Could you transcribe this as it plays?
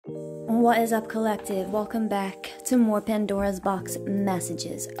What is up, collective? Welcome back to more Pandora's box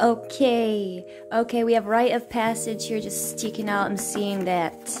messages. Okay, we have Rite of Passage here just sticking out. I'm seeing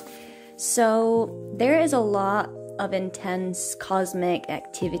that. So there is a lot of intense cosmic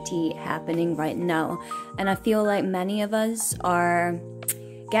activity happening right now, and I feel like many of us are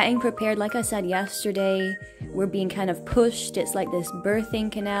getting prepared. Like I said yesterday, we're being kind of pushed. It's like this birthing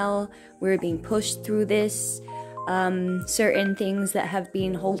canal. We're being pushed through this. Certain things that have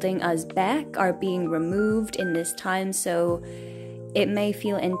been holding us back are being removed in this time, so it may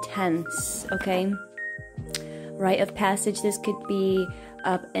feel intense, okay? Rite of Passage, this could be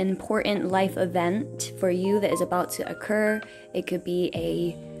an important life event for you that is about to occur. It could be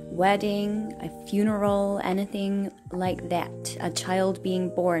a wedding, a funeral, anything like that. A child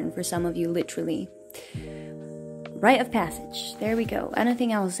being born for some of you, literally. Rite of Passage. There we go.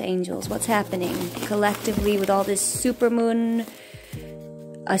 Anything else, angels? What's happening collectively with all this supermoon?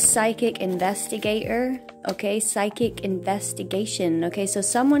 A psychic investigator. Okay, psychic investigation. Okay, so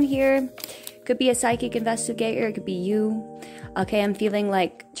someone here could be a psychic investigator. It could be you. Okay, I'm feeling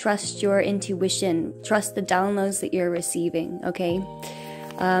like trust your intuition. Trust the downloads that you're receiving. Okay,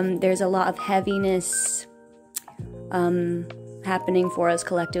 there's a lot of heaviness happening for us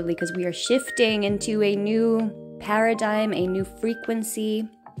collectively because we are shifting into a new paradigm, a new frequency.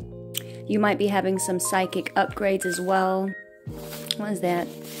 You might be having some psychic upgrades as well. What is that?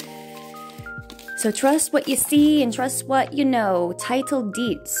 So trust what you see and trust what you know. Title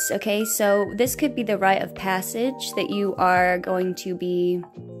deeds. Okay, so this could be the Rite of Passage that you are going to be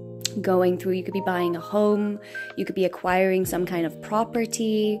going through. You could be buying a home. You could be acquiring some kind of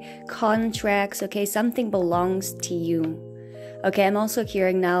property, contracts. Okay, something belongs to you. Okay, I'm also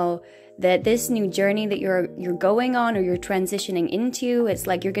hearing now that this new journey that you're going on or you're transitioning into, it's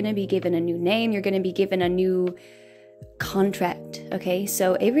like you're going to be given a new name, you're going to be given a new contract, okay?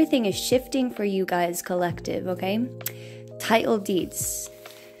 So everything is shifting for you guys, collective, okay? Title deeds.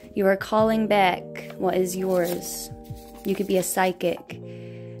 You are calling back what is yours. You could be a psychic.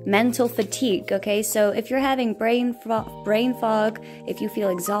 Mental fatigue, okay? So if you're having brain fog, if you feel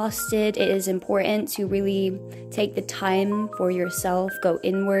exhausted, it is important to really take the time for yourself, go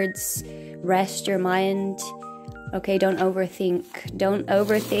inwards, rest your mind, okay? Don't overthink.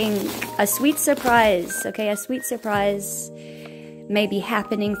 A sweet surprise, okay? A sweet surprise may be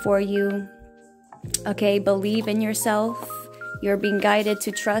happening for you, okay? Believe in yourself. You're being guided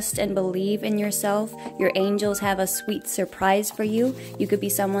to trust and believe in yourself. Your angels have a sweet surprise for you. You could be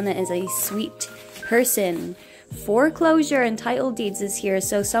someone that is a sweet person. Foreclosure and title deeds is here.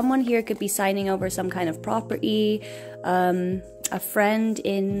 So someone here could be signing over some kind of property. A friend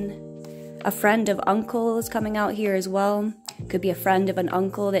of uncle is coming out here as well. Could be a friend of an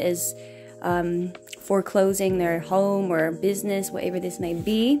uncle that is foreclosing their home or business, whatever this may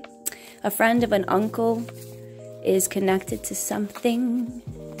be. A friend of an uncle is connected to something.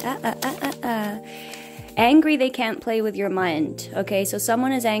 Angry, they can't play with your mind. Okay, so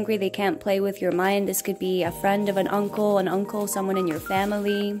someone is angry, they can't play with your mind. This could be a friend of an uncle, someone in your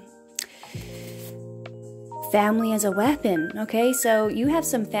family. Family as a weapon. Okay, so you have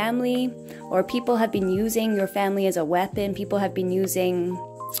some family, or people have been using your family as a weapon. People have been using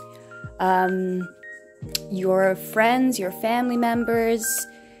your friends, your family members,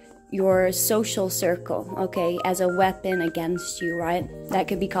 your social circle, okay, as a weapon against you, right? That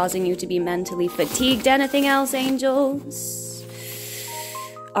could be causing you to be mentally fatigued. Anything else, angels?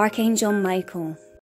 Archangel Michael.